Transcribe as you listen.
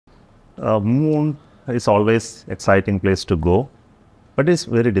Moon is always exciting place to go, but it's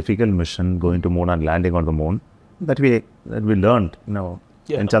very difficult mission going to moon and landing on the moon that we learned,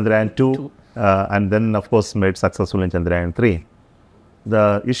 in Chandrayaan 2, and then of course made successful in Chandrayaan 3.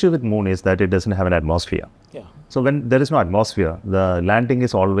 The issue with moon is that it doesn't have an atmosphere. Yeah. So when there is no atmosphere, the landing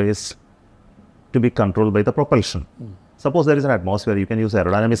is always to be controlled by the propulsion. Suppose there is an atmosphere, you can use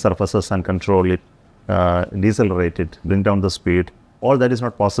aerodynamic surfaces and control it, decelerate it, bring down the speed. All that is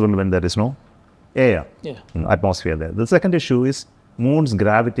not possible when there is no air, atmosphere there. The second issue is moon's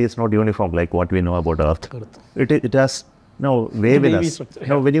gravity is not uniform like what we know about Earth. It has waviness.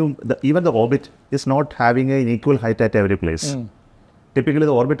 Even the orbit is not having an equal height at every place. Typically,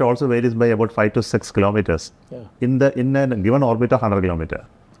 the orbit also varies by about 5 to 6 kilometers in a given orbit of 100 kilometers.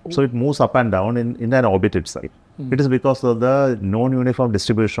 So it moves up and down in an orbit itself. It is because of the non-uniform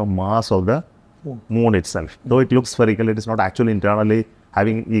distribution of mass of the moon itself. Though it looks spherical, it is not actually internally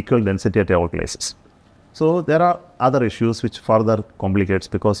having equal density at all places. So there are other issues which further complicates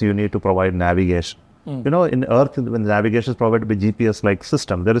because you need to provide navigation. In Earth, when navigation is provided by GPS-like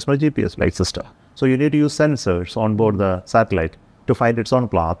system, there is no GPS-like system. So you need to use sensors on board the satellite to find its own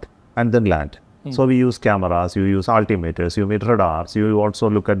path and then land. So we use cameras, you use altimeters, you use radars, you also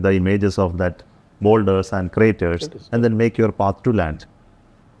look at the images of that boulders and craters and then make your path to land.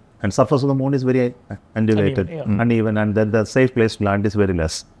 And surface of the moon is very undulated, uneven, and then the safe place to land is very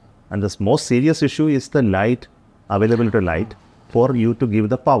less. And the most serious issue is the light, availability of light for you to give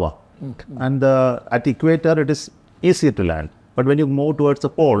the power. And at equator, it is easier to land. But when you move towards the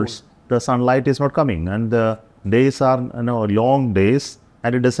poles, the sunlight is not coming and the days are long days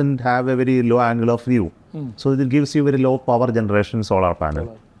and it doesn't have a very low angle of view. So it gives you very low power generation solar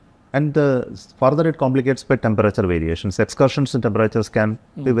panel. And further it complicates by temperature variations. Excursions in temperatures can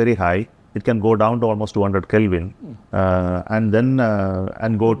be very high. It can go down to almost 200 Kelvin and then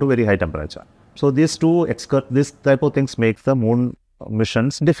go to very high temperature. So this type of things make the moon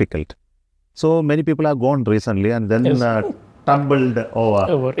missions difficult. So many people have gone recently and then tumbled over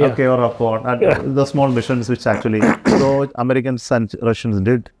or upon the small missions which actually, so Americans and Russians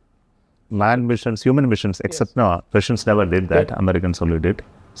did land missions, human missions, except Russians never did that, Americans only did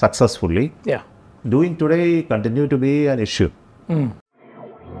successfully. Doing today continue to be an issue.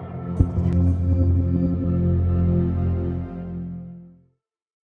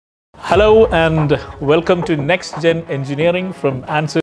 Hello and welcome to Next Gen Engineering from Answer.